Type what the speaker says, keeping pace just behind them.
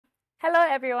Hello,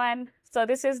 everyone. So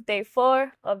this is day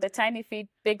 4 of the Tiny Feet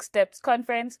Big Steps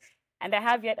conference, and I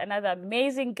have yet another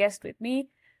amazing guest with me,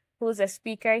 who's a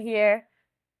speaker here,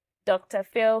 Dr.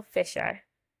 Phil Fisher.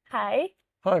 Hi.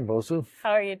 Hi, Mosu.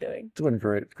 How are you doing? Doing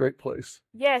great. Great place.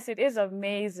 Yes, it is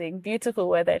amazing. Beautiful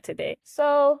weather today.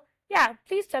 So, yeah,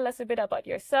 please tell us a bit about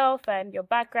yourself and your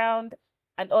background,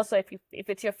 and also if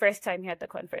it's your first time here at the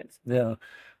conference. Yeah,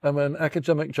 I'm an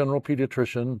academic general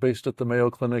pediatrician based at the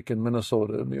Mayo Clinic in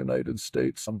Minnesota in the United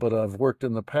States. But I've worked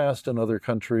in the past in other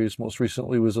countries. Most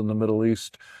recently was in the Middle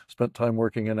East. Spent time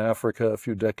working in Africa a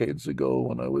few decades ago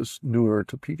when I was newer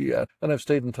to pediatrics. And I've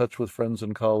stayed in touch with friends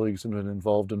and colleagues and been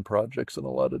involved in projects in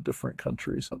a lot of different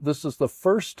countries. This is the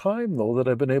first time, though, that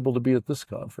I've been able to be at this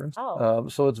conference.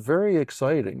 So it's very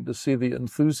exciting to see the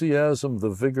enthusiasm,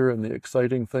 the vigor, and the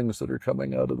exciting things that are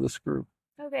coming out of this group.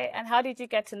 Okay, and how did you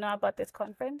get to know about this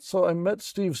conference? So I met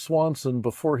Steve Swanson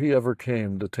before he ever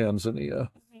came to Tanzania.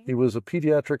 He was a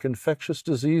pediatric infectious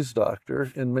disease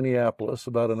doctor in Minneapolis,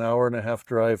 about an hour and a half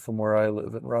drive from where I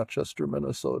live in Rochester,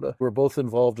 Minnesota. We're both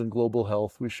involved in global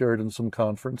health. We shared in some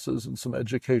conferences and some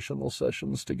educational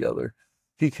sessions together.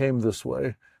 He came this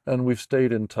way, and we've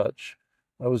stayed in touch.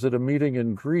 I was at a meeting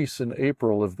in Greece in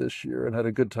April of this year and had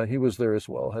a good time. He was there as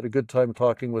well. Had a good time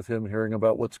talking with him, hearing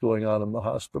about what's going on in the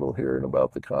hospital here and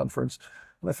about the conference.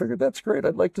 And I figured, that's great.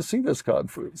 I'd like to see this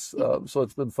conference. So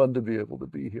it's been fun to be able to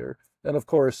be here. And of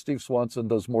course, Steve Swanson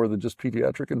does more than just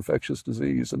pediatric infectious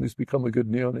disease, and he's become a good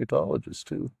neonatologist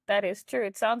too. That is true.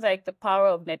 It sounds like the power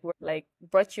of network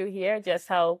brought you here, just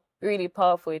how really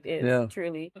powerful it is,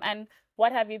 truly. And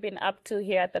what have you been up to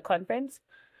here at the conference?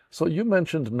 So you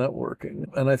mentioned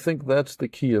networking, and I think that's the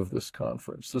key of this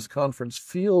conference. This conference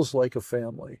feels like a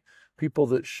family, people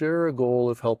that share a goal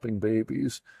of helping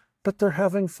babies, but they're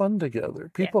having fun together.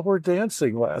 People were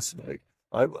dancing last night.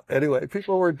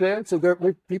 People were dancing. There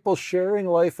were people sharing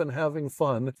life and having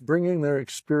fun, bringing their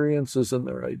experiences and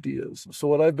their ideas. So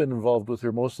what I've been involved with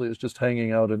here mostly is just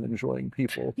hanging out and enjoying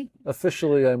people.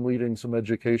 Officially, I'm leading some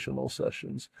educational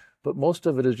sessions, but most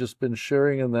of it has just been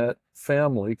sharing in that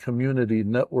family, community,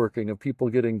 networking of people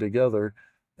getting together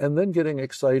and then getting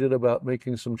excited about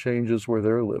making some changes where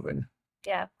they're living.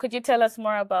 Yeah. Could you tell us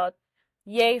more about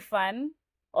Yay Fun?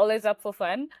 Always up for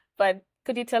fun, but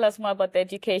could you tell us more about the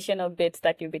educational bits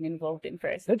that you've been involved in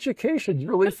first? Education's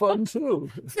really fun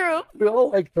too. True. We all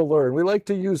like to learn. We like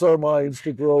to use our minds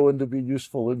to grow and to be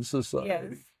useful in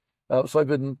society. Yes. So I've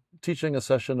been teaching a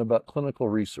session about clinical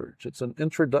research. It's an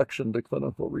introduction to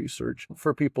clinical research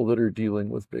for people that are dealing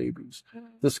with babies.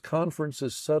 This conference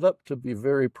is set up to be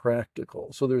very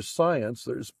practical. So there's science,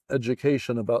 there's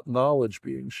education about knowledge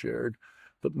being shared,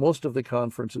 but most of the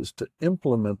conference is to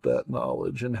implement that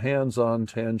knowledge in hands-on,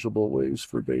 tangible ways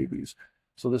for babies.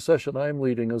 So the session I'm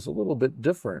leading is a little bit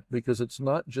different because it's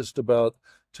not just about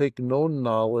take known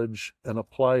knowledge and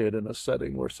apply it in a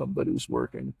setting where somebody's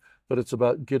working, but it's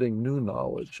about getting new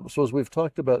knowledge. So as we've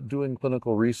talked about doing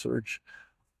clinical research,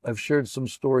 I've shared some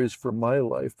stories from my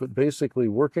life, but basically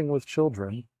working with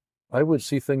children, I would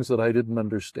see things that I didn't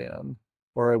understand,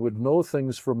 or I would know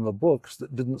things from the books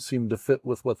that didn't seem to fit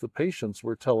with what the patients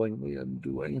were telling me and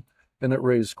doing, and it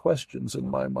raised questions in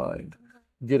my mind.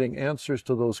 Getting answers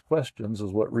to those questions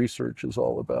is what research is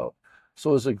all about.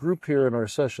 So as a group here in our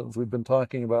sessions, we've been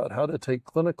talking about how to take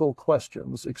clinical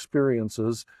questions,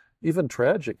 experiences, even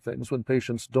tragic things when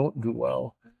patients don't do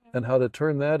well, and how to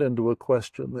turn that into a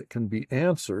question that can be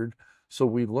answered so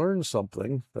we learn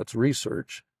something, that's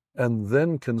research, and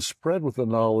then can spread with the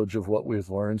knowledge of what we've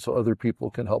learned so other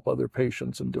people can help other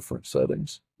patients in different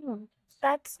settings.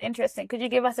 That's interesting. Could you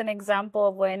give us an example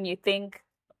of when you think,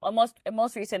 almost a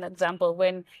most recent example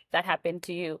when that happened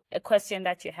to you, a question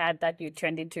that you had that you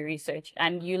turned into research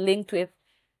and you linked with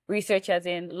researchers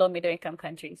in low middle income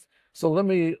countries? So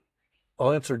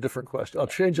I'll answer a different question. I'll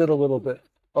change it a little bit.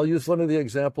 I'll use one of the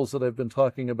examples that I've been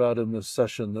talking about in this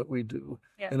session that we do,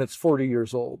 and it's 40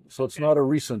 years old. So it's not a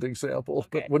recent example,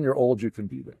 but when you're old, you can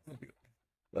be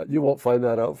there. You won't find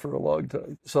that out for a long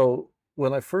time. So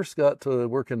when I first got to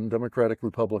work in Democratic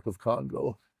Republic of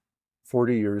Congo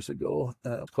 40 years ago,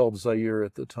 called Zaire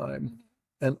at the time,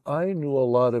 and I knew a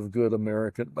lot of good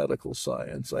American medical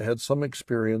science. I had some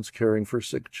experience caring for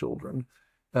sick children,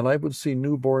 and I would see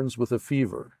newborns with a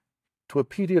fever. To a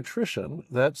pediatrician,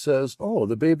 that says, oh,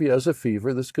 the baby has a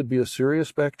fever. This could be a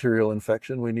serious bacterial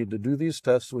infection. We need to do these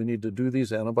tests. We need to do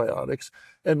these antibiotics.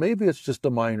 And maybe it's just a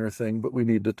minor thing, but we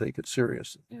need to take it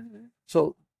seriously.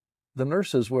 So the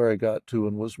nurses where I got to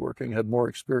and was working had more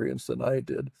experience than I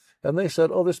did. And they said,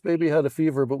 oh, this baby had a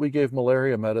fever, but we gave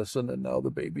malaria medicine, and now the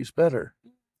baby's better.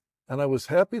 And I was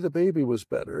happy the baby was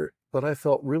better, but I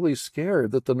felt really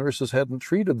scared that the nurses hadn't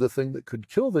treated the thing that could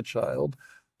kill the child,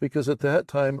 because at that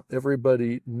time,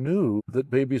 everybody knew that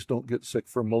babies don't get sick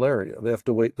from malaria. They have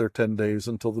to wait their 10 days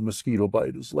until the mosquito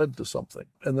bite has led to something.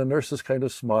 And the nurses kind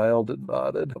of smiled and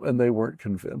nodded, and they weren't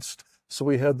convinced. So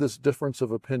we had this difference of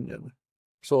opinion.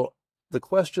 So the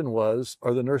question was,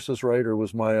 are the nurses right, or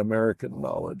was my American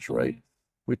knowledge right?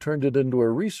 We turned it into a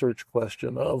research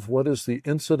question of what is the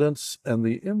incidence and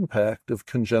the impact of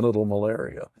congenital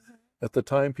malaria. At the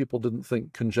time, people didn't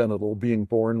think congenital, being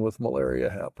born with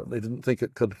malaria, happened. They didn't think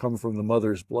it could come from the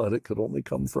mother's blood. It could only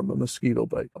come from a mosquito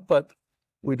bite. But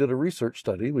we did a research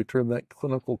study. We turned that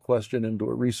clinical question into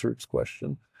a research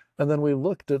question. And then we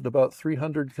looked at about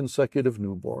 300 consecutive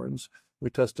newborns. We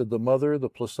tested the mother, the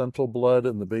placental blood,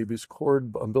 and the baby's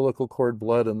umbilical cord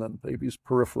blood, and then baby's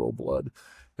peripheral blood.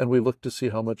 And we looked to see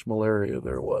how much malaria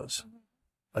there was.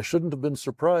 I shouldn't have been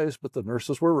surprised, but the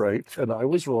nurses were right, and I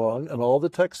was wrong, and all the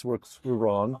textbooks were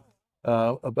wrong.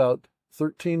 About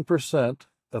 13%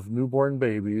 of newborn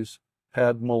babies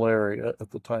had malaria at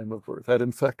the time of birth, had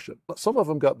infection. Some of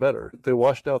them got better. They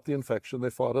washed out the infection, they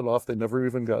fought it off, they never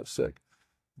even got sick.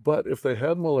 But if they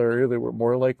had malaria, they were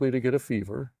more likely to get a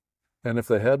fever. And if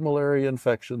they had malaria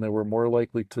infection, they were more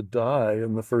likely to die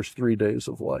in the first 3 days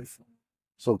of life.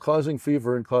 So causing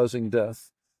fever and causing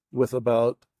death with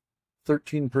about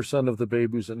 13% of the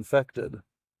babies infected.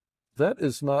 That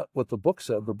is not what the book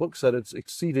said. The book said it's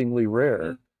exceedingly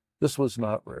rare. This was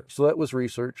not rare. So that was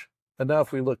research. And now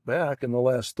if we look back in the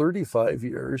last 35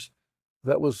 years,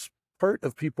 that was part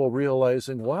of people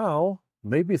realizing, wow,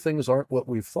 maybe things aren't what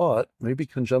we thought. Maybe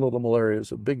congenital malaria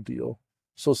is a big deal.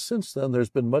 So since then,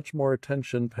 there's been much more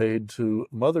attention paid to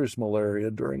mother's malaria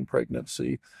during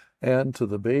pregnancy and to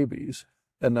the babies.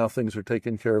 And now things are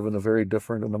taken care of in a very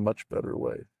different and a much better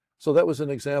way. So that was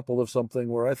an example of something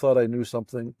where I thought I knew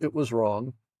something. It was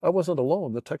wrong. I wasn't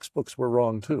alone. The textbooks were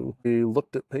wrong too. We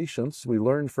looked at patients. We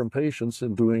learned from patients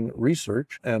in doing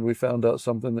research, and we found out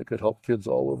something that could help kids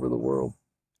all over the world.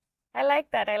 I like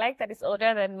that. I like that it's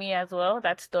older than me as well,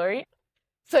 that story.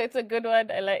 So it's a good one.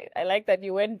 I like that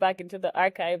you went back into the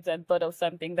archives and thought of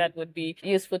something that would be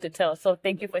useful to tell. So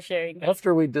thank you for sharing that.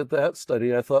 After we did that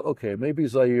study, I thought, okay, maybe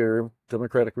Zaire,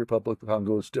 Democratic Republic of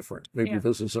Congo, is different. Maybe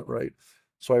this isn't right.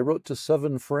 So I wrote to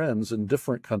 7 friends in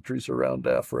different countries around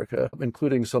Africa,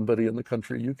 including somebody in the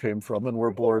country you came from and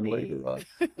were born later on.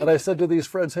 And I said to these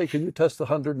friends, hey, can you test the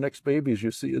 100 next babies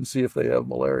you see and see if they have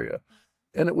malaria?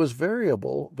 And it was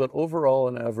variable, but overall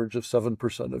an average of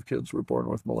 7% of kids were born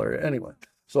with malaria. Anyway,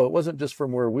 so it wasn't just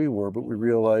from where we were, but we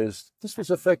realized this was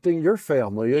affecting your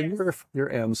family and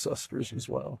your ancestors as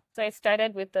well. So it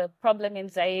started with the problem in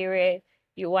Zaire.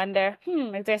 You wonder,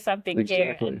 is there something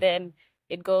here? And then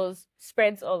it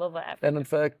spreads all over Africa. And in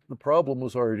fact, the problem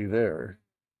was already there.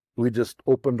 We just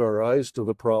opened our eyes to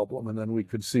the problem, and then we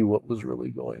could see what was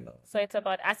really going on. So it's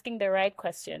about asking the right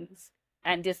questions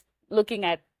and just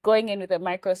going in with a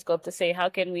microscope to say, how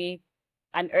can we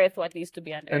unearth what needs to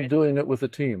be unearthed? And doing it with a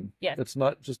team. Yes. It's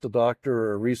not just a doctor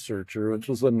or a researcher. It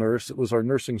was a nurse. It was our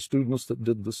nursing students that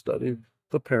did the study,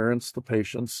 the parents, the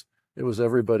patients. It was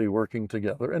everybody working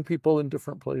together and people in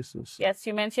different places. Yes,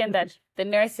 you mentioned that the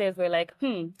nurses were like,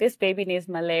 this baby needs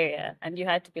malaria. And you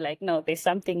had to be like, no, there's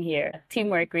something here.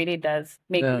 Teamwork really does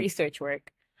make research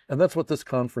work. And that's what this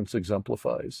conference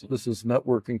exemplifies. This is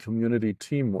networking, community,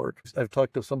 teamwork. I've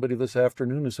talked to somebody this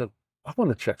afternoon who said, I want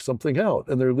to check something out.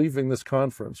 And they're leaving this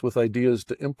conference with ideas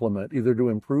to implement, either to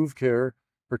improve care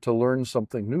or to learn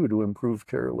something new to improve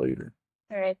care later.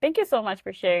 All right. Thank you so much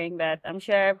for sharing that. I'm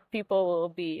sure people will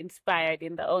be inspired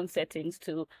in their own settings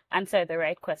to answer the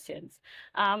right questions.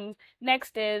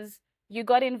 Next is, you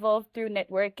got involved through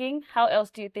networking. How else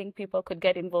do you think people could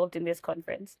get involved in this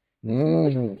conference?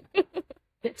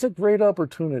 It's a great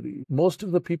opportunity. Most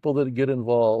of the people that get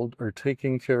involved are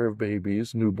taking care of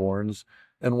babies, newborns,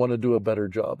 and want to do a better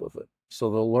job of it.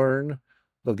 So they'll learn,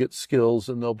 they'll get skills,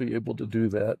 and they'll be able to do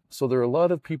that. So there are a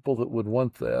lot of people that would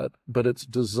want that, but it's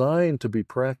designed to be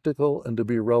practical and to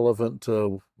be relevant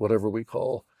to whatever we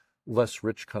call less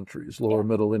rich countries, lower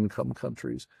middle income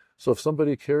countries. So if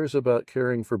somebody cares about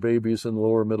caring for babies in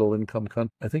lower middle income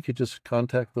countries, I think you just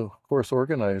contact the course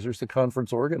organizers, the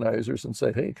conference organizers, and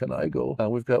say, hey, can I go?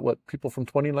 We've got people from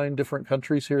 29 different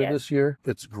countries here this year.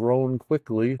 It's grown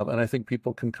quickly, and I think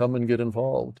people can come and get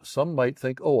involved. Some might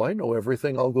think, oh, I know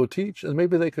everything, I'll go teach. And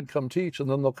maybe they could come teach, and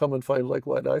then they'll come and find, like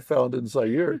what I found in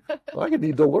Zaire. I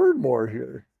need to learn more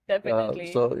here.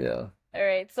 Definitely. So, yeah. All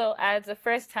right. So as a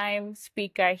first-time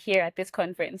speaker here at this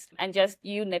conference, and just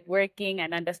you networking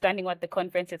and understanding what the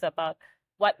conference is about,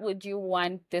 what would you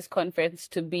want this conference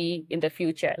to be in the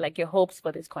future? Like your hopes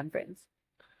for this conference?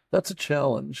 That's a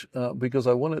challenge because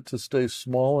I want it to stay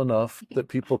small enough that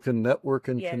people can network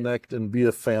and connect and be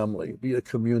a family, be a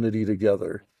community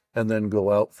together, and then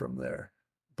go out from there.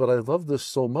 But I love this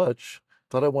so much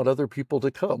that I want other people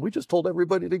to come. We just told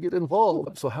everybody to get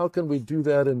involved. So how can we do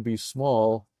that and be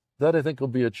small? That I think will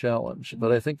be a challenge.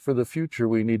 But I think for the future,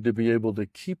 we need to be able to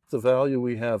keep the value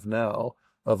we have now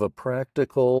of a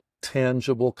practical,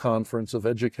 tangible conference of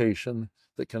education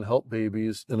that can help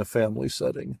babies in a family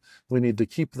setting. We need to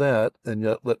keep that and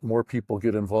yet let more people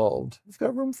get involved. We've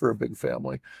got room for a big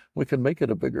family. We can make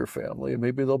it a bigger family, and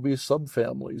maybe there'll be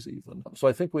subfamilies even. So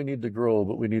I think we need to grow,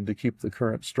 but we need to keep the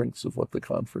current strengths of what the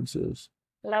conference is.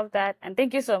 Love that. And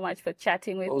thank you so much for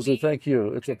chatting with Rosa, me. thank you.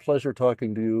 It's a pleasure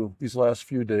talking to you these last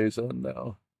few days and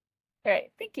now. All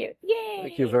right. Thank you. Yay.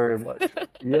 Thank you very much.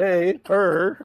 Yay, her.